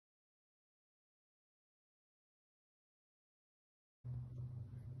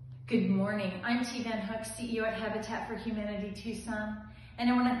Good morning. I'm T. Van Hook, CEO at Habitat for Humanity Tucson, and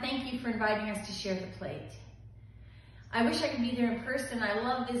I want to thank you for inviting us to share the plate. I wish I could be there in person. I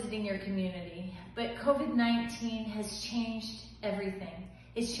love visiting your community, but COVID-19 has changed everything.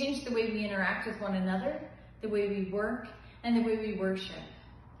 It's changed the way we interact with one another, the way we work, and the way we worship.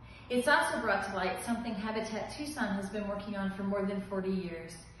 It's also brought to light something Habitat Tucson has been working on for more than 40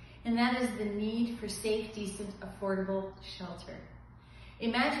 years, and that is the need for safe, decent, affordable shelter.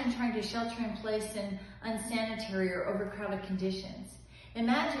 Imagine trying to shelter in place in unsanitary or overcrowded conditions.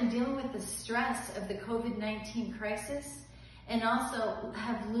 Imagine dealing with the stress of the COVID-19 crisis and also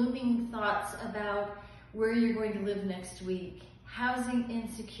have looming thoughts about where you're going to live next week. Housing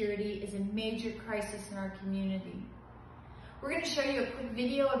insecurity is a major crisis in our community. We're going to show you a quick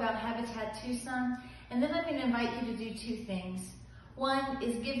video about Habitat Tucson, and then I'm going to invite you to do two things. One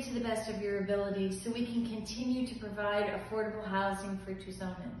is give to the best of your ability so we can continue to provide affordable housing for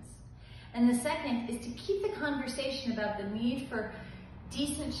Tucsonans. And the second is to keep the conversation about the need for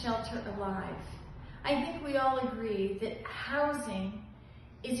decent shelter alive. I think we all agree that housing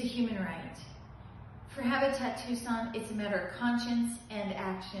is a human right. For Habitat Tucson, it's a matter of conscience and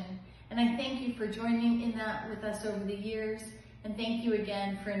action. And I thank you for joining in that with us over the years. And thank you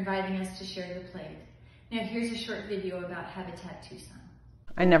again for inviting us to share the plate. Now here's a short video about Habitat Tucson.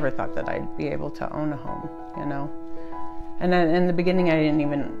 I never thought that I'd be able to own a home, you know. And then in the beginning I didn't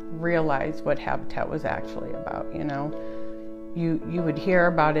even realize what Habitat was actually about, you know. You would hear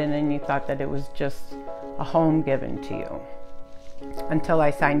about it and you thought that it was just a home given to you. Until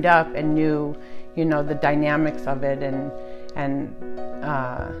I signed up and knew, you know, the dynamics of it and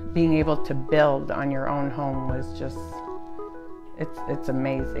being able to build on your own home was just, it's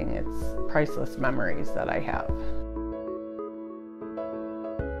amazing. It's priceless memories that I have.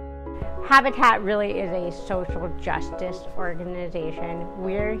 Habitat really is a social justice organization.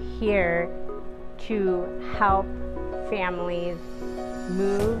 We're here to help families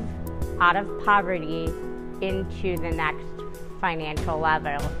move out of poverty into the next financial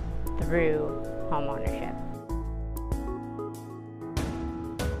level through homeownership.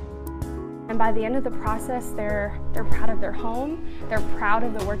 And by the end of the process, they're proud of their home. They're proud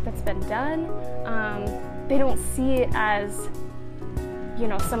of the work that's been done. They don't see it as, you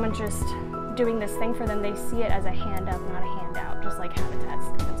know, someone just doing this thing for them. They see it as a hand up, not a handout, just like Habitat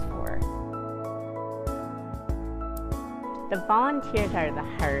stands for. The volunteers are the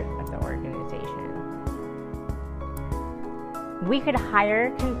heart of the organization. We could hire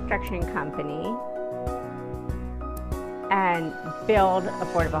a construction company and build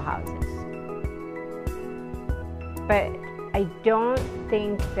affordable houses. But I don't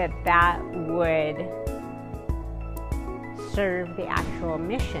think that that would serve the actual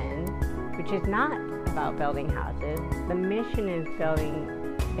mission, which is not about building houses. The mission is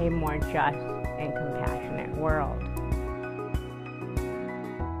building a more just and compassionate world.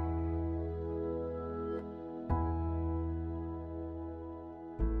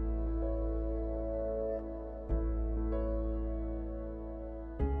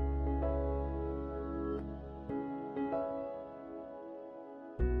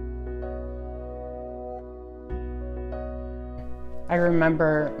 I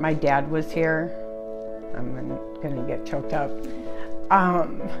remember my dad was here. I'm gonna get choked up.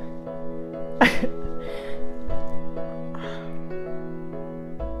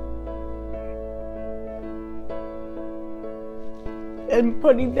 And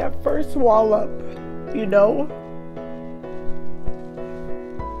putting that first wall up, you know?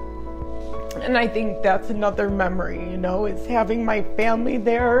 And I think that's another memory, you know, is having my family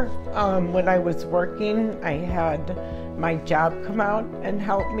there. When I was working, I had my job come out and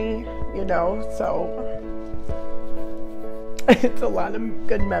help me, you know, so it's a lot of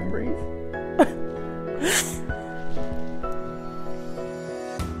good memories.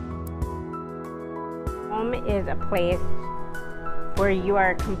 Home is a place where you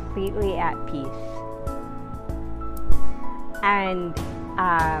are completely at peace. And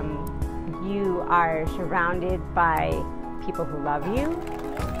you are surrounded by people who love you,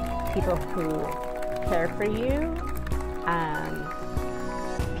 people who care for you,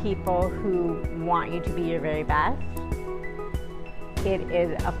 people who want you to be your very best. It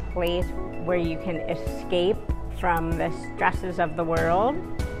is a place where you can escape from the stresses of the world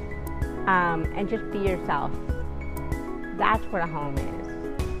and just be yourself. That's what a home is.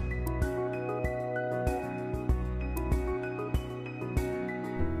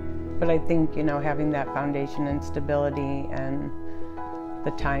 But I think, you know, having that foundation and stability and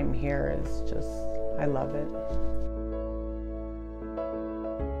the time here is just, I love it.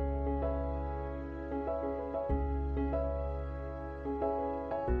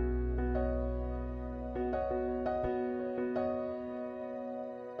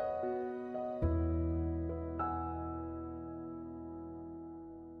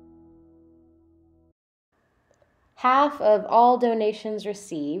 Half of all donations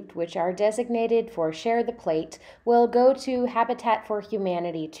received, which are designated for Share the Plate, will go to Habitat for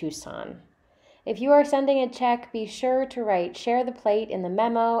Humanity Tucson. If you are sending a check, be sure to write Share the Plate in the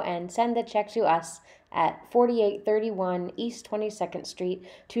memo and send the check to us at 4831 East 22nd Street,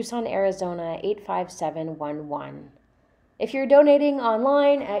 Tucson, Arizona 85711. If you're donating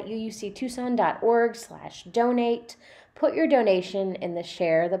online at uuctucson.org/donate, put your donation in the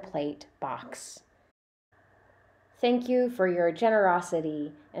Share the Plate box. Thank you for your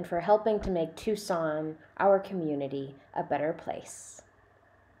generosity and for helping to make Tucson, our community, a better place.